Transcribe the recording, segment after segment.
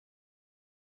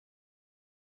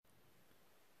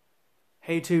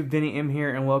Hey YouTube, Vinny M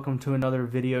here, and welcome to another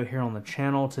video here on the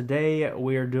channel. Today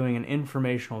we are doing an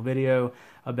informational video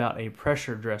about a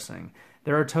pressure dressing.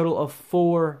 There are a total of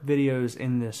 4 videos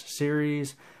in this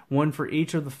series, one for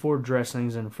each of the 4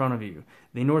 dressings in front of you.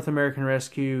 The North American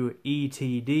Rescue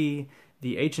ETD,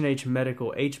 the H&H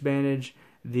Medical H bandage,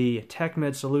 the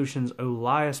TechMed Solutions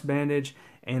Olias bandage,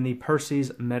 and the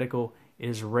Percy's Medical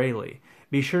Israeli.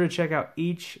 Be sure to check out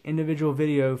each individual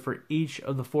video for each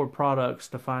of the 4 products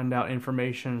to find out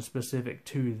information specific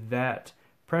to that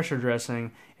pressure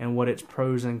dressing and what its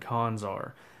pros and cons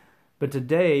are. But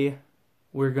today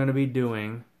we're going to be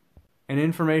doing an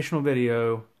informational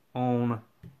video on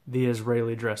the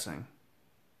Israeli dressing.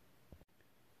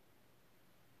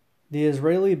 The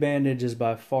Israeli bandage is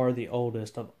by far the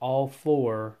oldest of all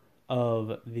 4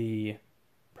 of the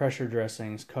pressure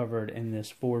dressings covered in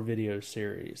this 4 video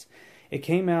series. It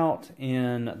came out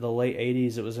in the late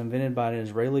 80s. It was invented by an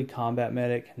Israeli combat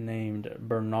medic named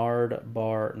Bernard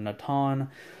Bar Natan.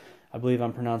 I believe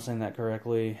I'm pronouncing that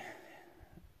correctly.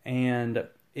 And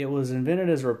it was invented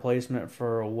as a replacement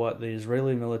for what the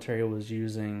Israeli military was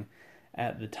using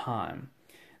at the time.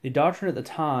 The doctrine at the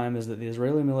time is that the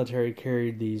Israeli military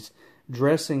carried these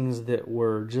dressings that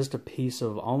were just a piece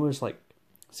of almost like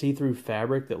see-through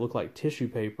fabric that looked like tissue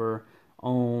paper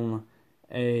on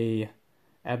a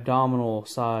abdominal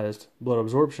sized blood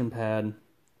absorption pad,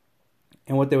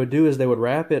 and what they would do is they would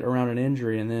wrap it around an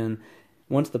injury, and then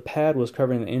once the pad was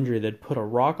covering the injury, they'd put a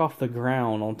rock off the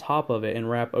ground on top of it and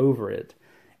wrap over it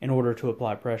in order to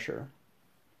apply pressure.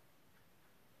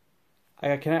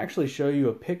 I can actually show you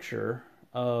a picture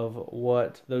of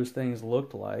what those things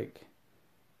looked like.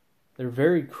 They're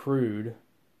very crude,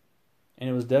 and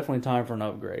it was definitely time for an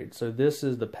upgrade. So this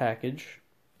is the package.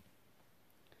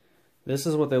 This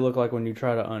is what they look like when you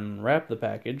try to unwrap the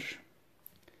package.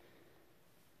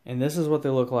 And this is what they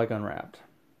look like unwrapped.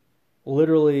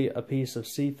 Literally a piece of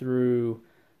see-through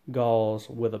gauze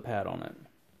with a pad on it.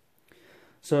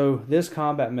 So this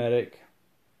combat medic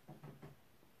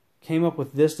came up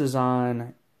with this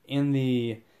design in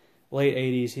the late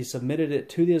 80s. He submitted it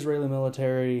to the Israeli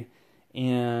military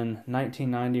in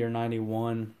 1990 or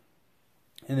 91.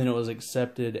 And then it was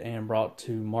accepted and brought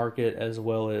to market as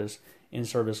well as in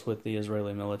service with the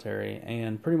Israeli military,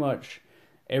 and pretty much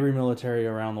every military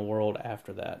around the world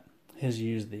after that has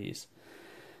used these.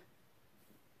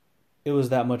 It was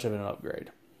that much of an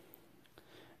upgrade.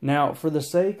 Now, for the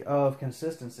sake of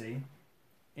consistency,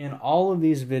 in all of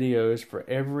these videos for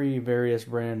every various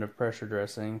brand of pressure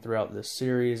dressing throughout this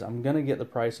series, I'm going to get the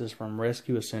prices from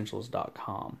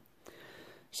rescueessentials.com.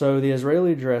 So the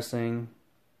Israeli dressing,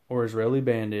 or Israeli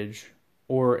bandage,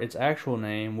 or its actual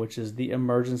name, which is the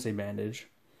emergency bandage,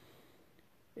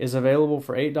 is available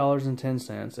for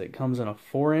 $8.10. It comes in a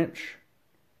 4-inch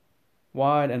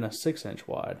wide and a 6-inch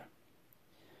wide.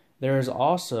 There is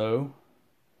also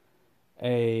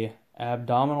a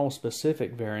abdominal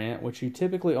specific variant, which you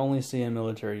typically only see in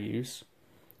military use,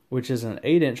 which is an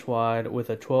 8-inch wide with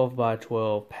a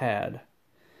 12x12 pad.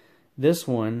 This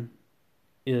one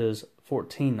is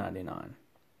 $14.99.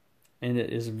 And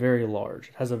it is very large.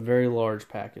 It has a very large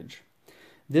package.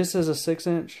 This is a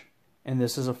 6-inch, and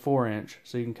this is a 4-inch,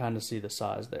 so you can kind of see the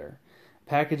size there.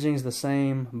 Packaging is the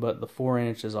same, but the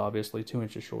 4-inch is obviously 2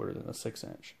 inches shorter than the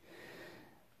 6-inch.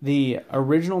 The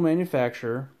original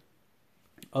manufacturer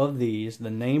of these, the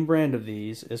name brand of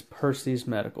these, is Percy's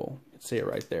Medical. You can see it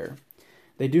right there.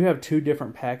 They do have 2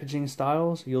 different packaging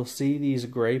styles. You'll see these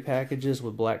gray packages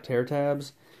with black tear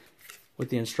tabs with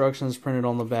the instructions printed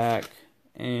on the back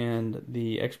and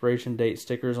the expiration date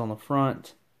stickers on the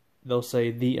front. They'll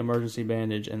say the emergency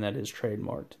bandage, and that is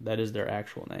trademarked. That is their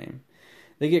actual name.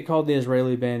 They get called the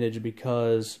Israeli bandage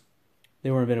because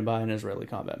they were invented by an Israeli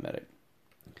combat medic.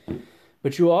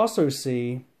 But you also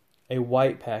see a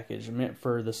white package meant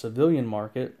for the civilian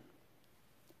market,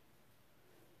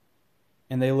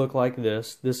 and they look like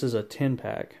this. This is a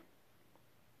 10-pack.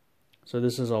 So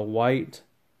this is a white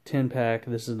 10-pack.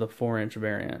 This is the 4-inch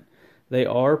variant. They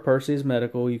are Percy's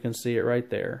Medical. You can see it right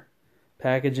there.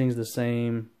 Packaging's the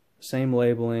same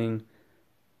labeling,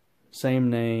 same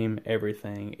name,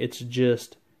 everything. It's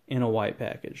just in a white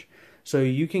package. So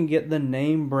you can get the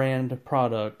name brand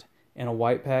product in a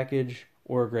white package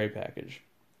or a gray package.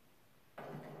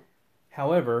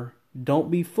 However,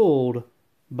 don't be fooled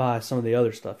by some of the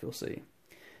other stuff you'll see.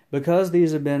 Because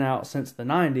these have been out since the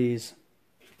 90s,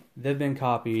 they've been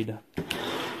copied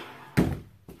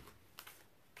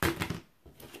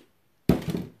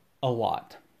a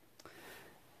lot.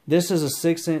 This is a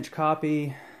 6-inch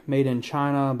copy made in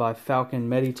China by Falcon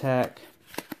Meditech.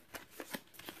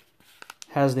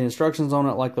 Has the instructions on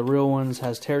it like the real ones.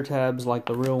 Has tear tabs like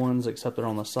the real ones, except they're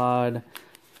on the side.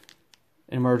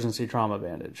 Emergency trauma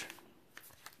bandage.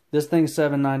 This thing's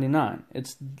 $7.99.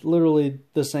 It's literally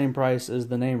the same price as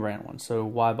the name brand one. So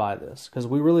why buy this? Because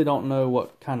we really don't know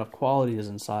what kind of quality is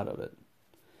inside of it.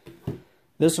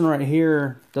 This one right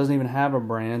here doesn't even have a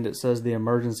brand. It says the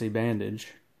emergency bandage,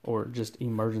 or just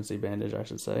emergency bandage, I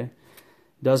should say.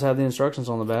 Does have the instructions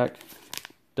on the back.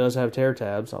 Does have tear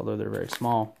tabs, although they're very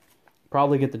small.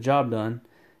 Probably get the job done.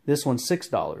 This one's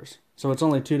 $6, so it's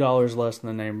only $2 less than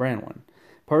the name brand one.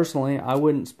 Personally, I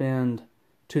wouldn't spend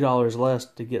 $2 less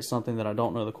to get something that I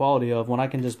don't know the quality of when I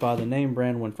can just buy the name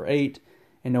brand one for $8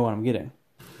 and know what I'm getting.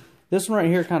 This one right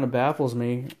here kind of baffles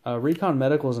me. Recon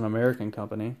Medical is an American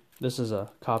company. This is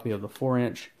a copy of the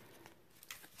 4-inch.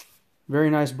 Very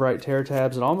nice bright tear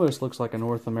tabs. It almost looks like a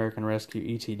North American Rescue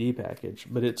ETD package,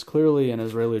 but it's clearly an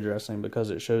Israeli dressing because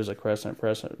it shows a crescent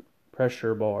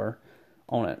pressure bar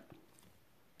on it.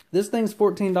 This thing's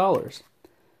 $14.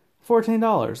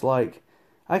 $14. Like,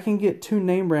 I can get 2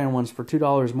 name brand ones for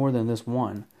 $2 more than this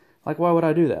one. Like, why would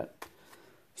I do that?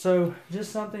 So,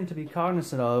 just something to be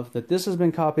cognizant of, that this has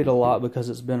been copied a lot because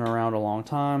it's been around a long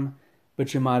time,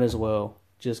 but you might as well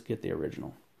just get the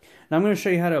original. Now, I'm going to show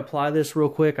you how to apply this real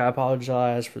quick. I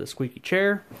apologize for the squeaky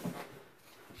chair.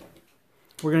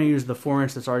 We're going to use the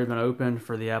 4-inch that's already been opened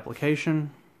for the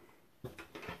application.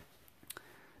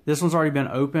 This one's already been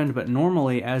opened, but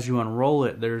normally as you unroll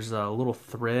it, there's a little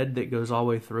thread that goes all the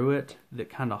way through it that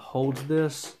kind of holds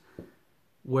this,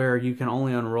 where you can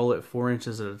only unroll it 4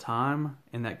 inches at a time,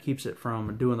 and that keeps it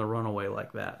from doing the runaway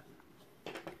like that.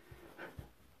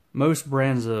 Most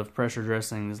brands of pressure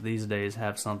dressings these days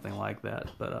have something like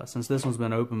that, but since this one's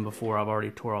been opened before, I've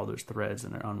already tore all those threads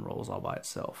and it unrolls all by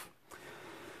itself.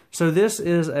 So this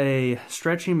is a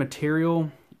stretchy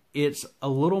material. It's a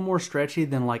little more stretchy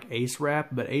than like Ace Wrap,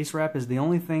 but Ace Wrap is the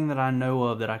only thing that I know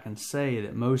of that I can say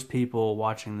that most people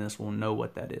watching this will know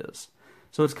what that is.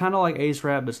 So it's kind of like Ace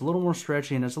Wrap, but it's a little more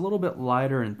stretchy and it's a little bit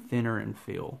lighter and thinner in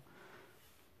feel.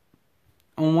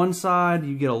 On one side,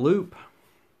 you get a loop.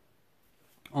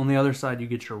 On the other side, you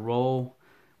get your roll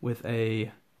with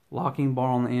a locking bar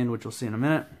on the end, which we'll see in a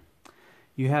minute.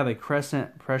 You have a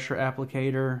crescent pressure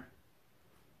applicator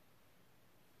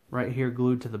right here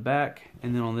glued to the back,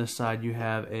 and then on this side you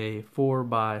have a 4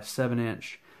 by 7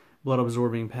 inch blood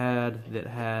absorbing pad that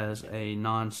has a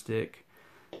non-stick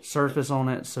surface on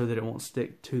it so that it won't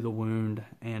stick to the wound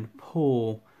and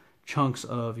pull chunks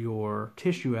of your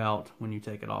tissue out when you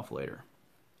take it off later.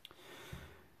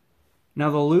 Now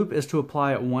the loop is to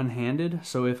apply it one-handed,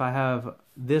 so if I have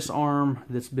this arm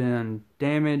that's been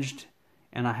damaged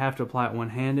and I have to apply it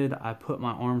one-handed, I put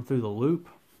my arm through the loop.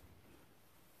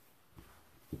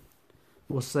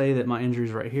 We'll say that my injury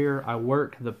is right here. I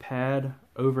work the pad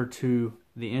over to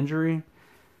the injury.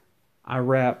 I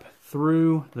wrap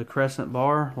through the crescent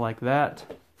bar like that,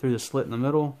 through the slit in the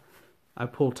middle. I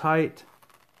pull tight,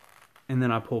 and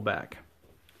then I pull back.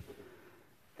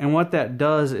 And what that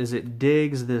does is it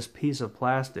digs this piece of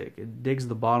plastic, it digs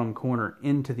the bottom corner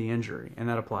into the injury, and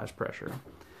that applies pressure.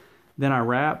 Then I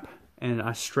wrap, and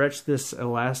I stretch this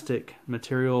elastic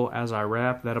material as I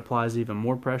wrap. That applies even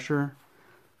more pressure.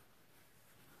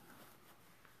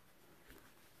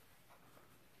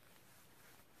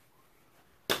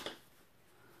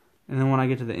 And then when I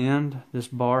get to the end, this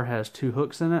bar has 2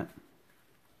 hooks in it.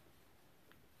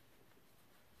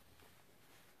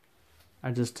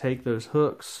 I just take those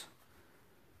hooks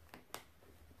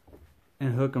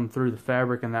and hook them through the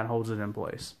fabric, and that holds it in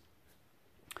place.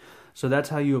 So that's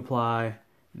how you apply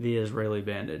the Israeli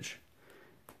bandage.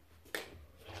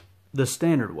 The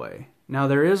standard way. Now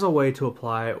there is a way to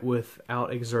apply it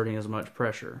without exerting as much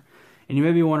pressure. And you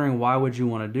may be wondering, why would you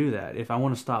want to do that? If I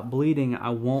want to stop bleeding, I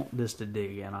want this to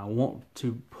dig in. I want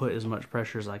to put as much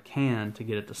pressure as I can to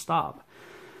get it to stop.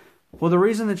 Well, the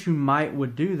reason that you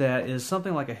would do that is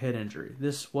something like a head injury.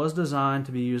 This was designed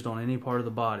to be used on any part of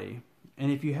the body.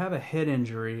 And if you have a head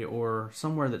injury or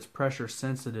somewhere that's pressure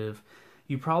sensitive,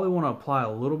 you probably want to apply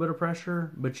a little bit of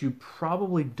pressure, but you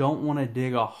probably don't want to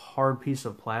dig a hard piece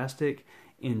of plastic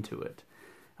into it.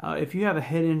 If you have a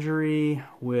head injury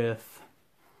with,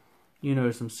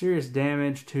 some serious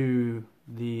damage to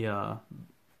the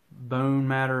bone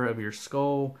matter of your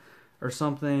skull or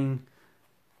something,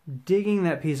 digging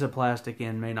that piece of plastic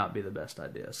in may not be the best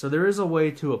idea. So there is a way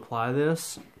to apply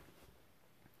this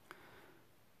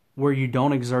where you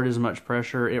don't exert as much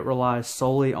pressure. It relies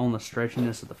solely on the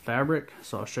stretchiness of the fabric,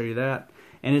 so I'll show you that.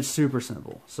 And it's super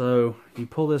simple. So you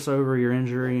pull this over your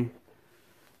injury,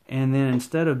 and then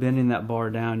instead of bending that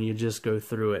bar down, you just go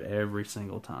through it every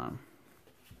single time.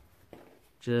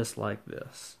 Just like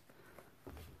this.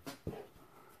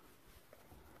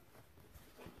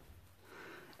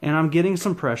 And I'm getting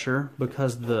some pressure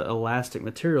because the elastic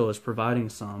material is providing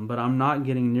some, but I'm not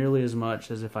getting nearly as much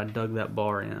as if I dug that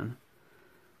bar in.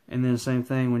 And then same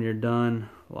thing, when you're done,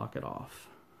 lock it off.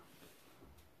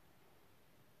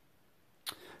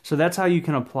 So that's how you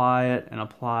can apply it and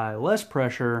apply less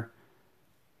pressure,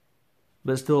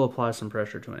 but still apply some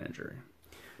pressure to an injury.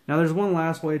 Now there's one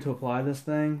last way to apply this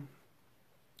thing,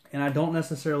 and I don't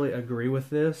necessarily agree with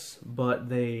this, but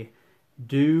they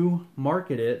do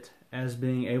market it as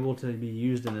being able to be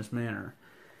used in this manner.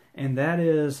 And that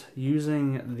is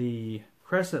using the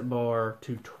crescent bar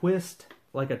to twist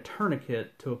like a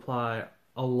tourniquet to apply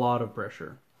a lot of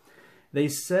pressure. They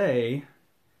say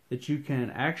that you can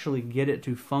actually get it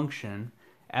to function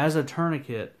as a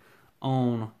tourniquet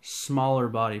on smaller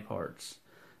body parts.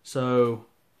 So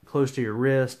close to your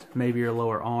wrist, maybe your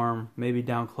lower arm, maybe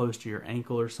down close to your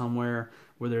ankle or somewhere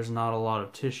where there's not a lot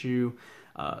of tissue.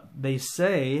 They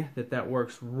say that that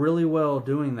works really well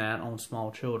doing that on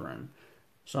small children.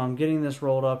 So I'm getting this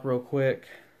rolled up real quick,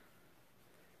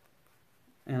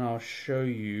 and I'll show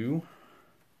you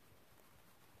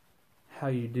how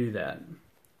you do that.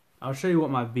 I'll show you what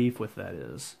my beef with that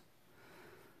is.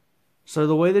 So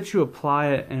the way that you apply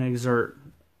it and exert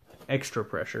extra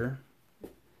pressure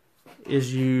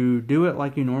is you do it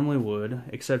like you normally would,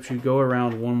 except you go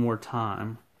around one more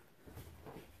time.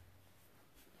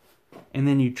 And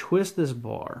then you twist this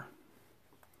bar.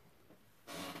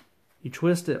 You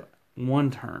twist it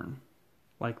one turn,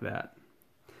 like that.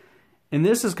 And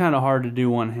this is kind of hard to do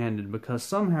one-handed because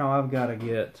somehow I've got to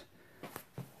get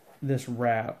this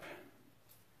wrap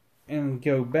and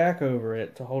go back over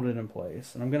it to hold it in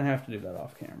place. And I'm going to have to do that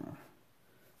off camera.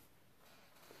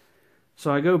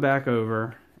 So I go back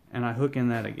over and I hook in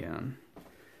that again.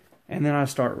 And then I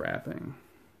start wrapping.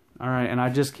 Alright, and I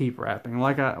just keep wrapping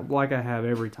like I have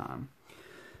every time.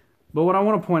 But what I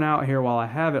want to point out here while I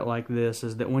have it like this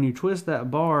is that when you twist that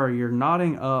bar, you're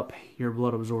knotting up your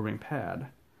blood absorbing pad.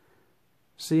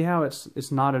 See how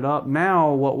it's knotted up?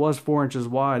 Now what was 4 inches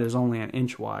wide is only 1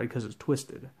 inch wide because it's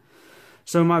twisted.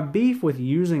 So my beef with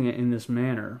using it in this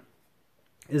manner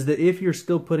is that if you're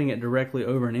still putting it directly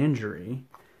over an injury,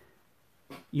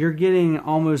 you're getting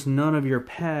almost none of your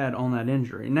pad on that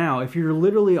injury. Now, if you're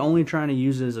literally only trying to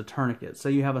use it as a tourniquet,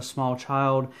 say you have a small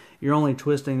child, you're only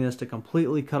twisting this to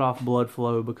completely cut off blood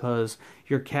flow because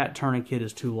your cat tourniquet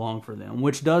is too long for them,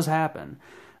 which does happen.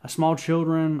 Small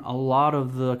children, a lot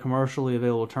of the commercially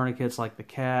available tourniquets like the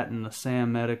CAT and the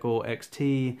SAM Medical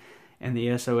XT and the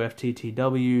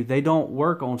SOFTTW, they don't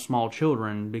work on small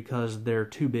children because they're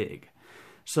too big.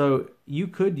 So you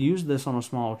could use this on a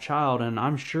small child, and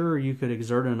I'm sure you could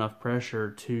exert enough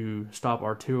pressure to stop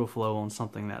arterial flow on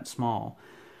something that small,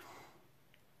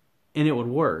 and it would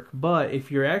work. But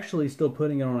if you're actually still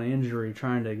putting it on an injury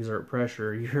trying to exert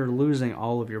pressure, you're losing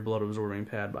all of your blood absorbing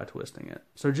pad by twisting it.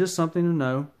 So just something to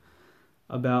know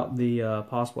about the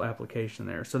possible application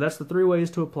there. So that's the 3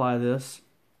 ways to apply this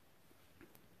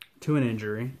to an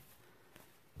injury.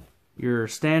 Your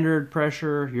standard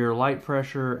pressure, your light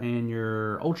pressure, and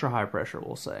your ultra high pressure,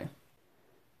 we'll say.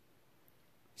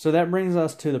 So that brings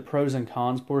us to the pros and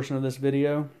cons portion of this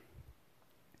video.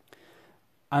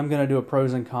 I'm going to do a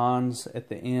pros and cons at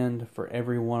the end for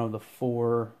every one of the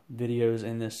 4 videos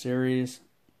in this series.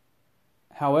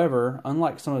 However,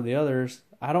 unlike some of the others,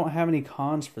 I don't have any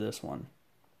cons for this one.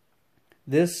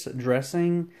 This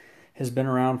dressing has been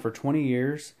around for 20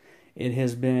 years. It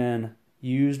has been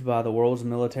used by the world's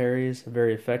militaries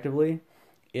very effectively.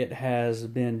 It has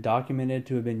been documented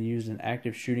to have been used in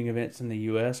active shooting events in the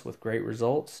U.S. with great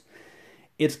results.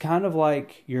 It's kind of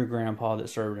like your grandpa that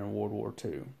served in World War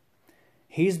II.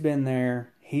 He's been there,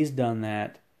 he's done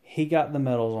that, he got the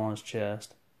medals on his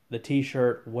chest, the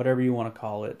t-shirt, whatever you want to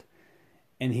call it,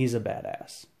 and he's a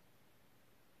badass.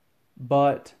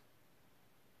 But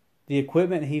the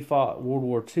equipment he fought World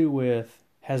War II with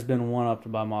has been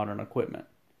one-upped by modern equipment.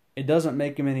 It doesn't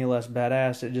make him any less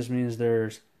badass, it just means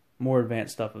there's more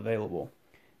advanced stuff available.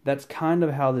 That's kind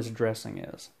of how this dressing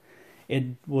is.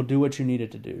 It will do what you need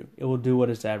it to do. It will do what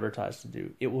it's advertised to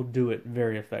do. It will do it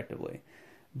very effectively.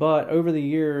 But over the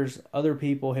years, other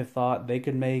people have thought they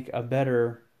could make a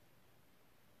better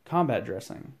combat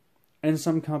dressing. And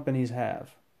some companies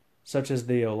have, such as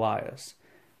the Elias.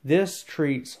 This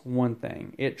treats one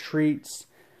thing. It treats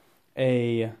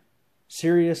a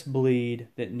serious bleed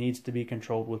that needs to be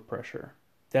controlled with pressure.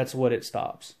 That's what it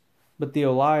stops. But the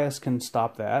Elias can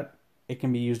stop that. It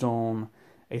can be used on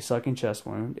a sucking chest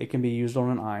wound. It can be used on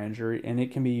an eye injury. And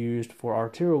it can be used for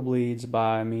arterial bleeds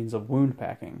by means of wound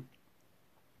packing.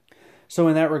 So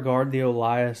in that regard, the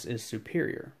Elias is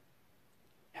superior.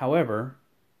 However,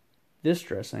 this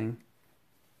dressing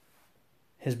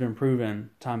has been proven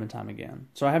time and time again.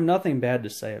 So I have nothing bad to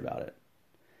say about it.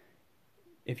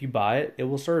 If you buy it, it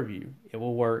will serve you, it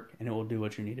will work, and it will do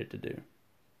what you need it to do.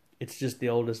 It's just the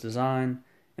oldest design,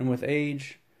 and with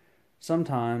age,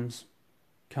 sometimes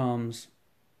comes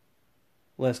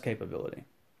less capability.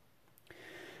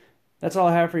 That's all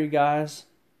I have for you guys.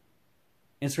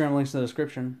 Instagram links in the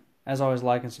description. As always,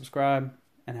 like and subscribe,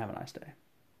 and have a nice day.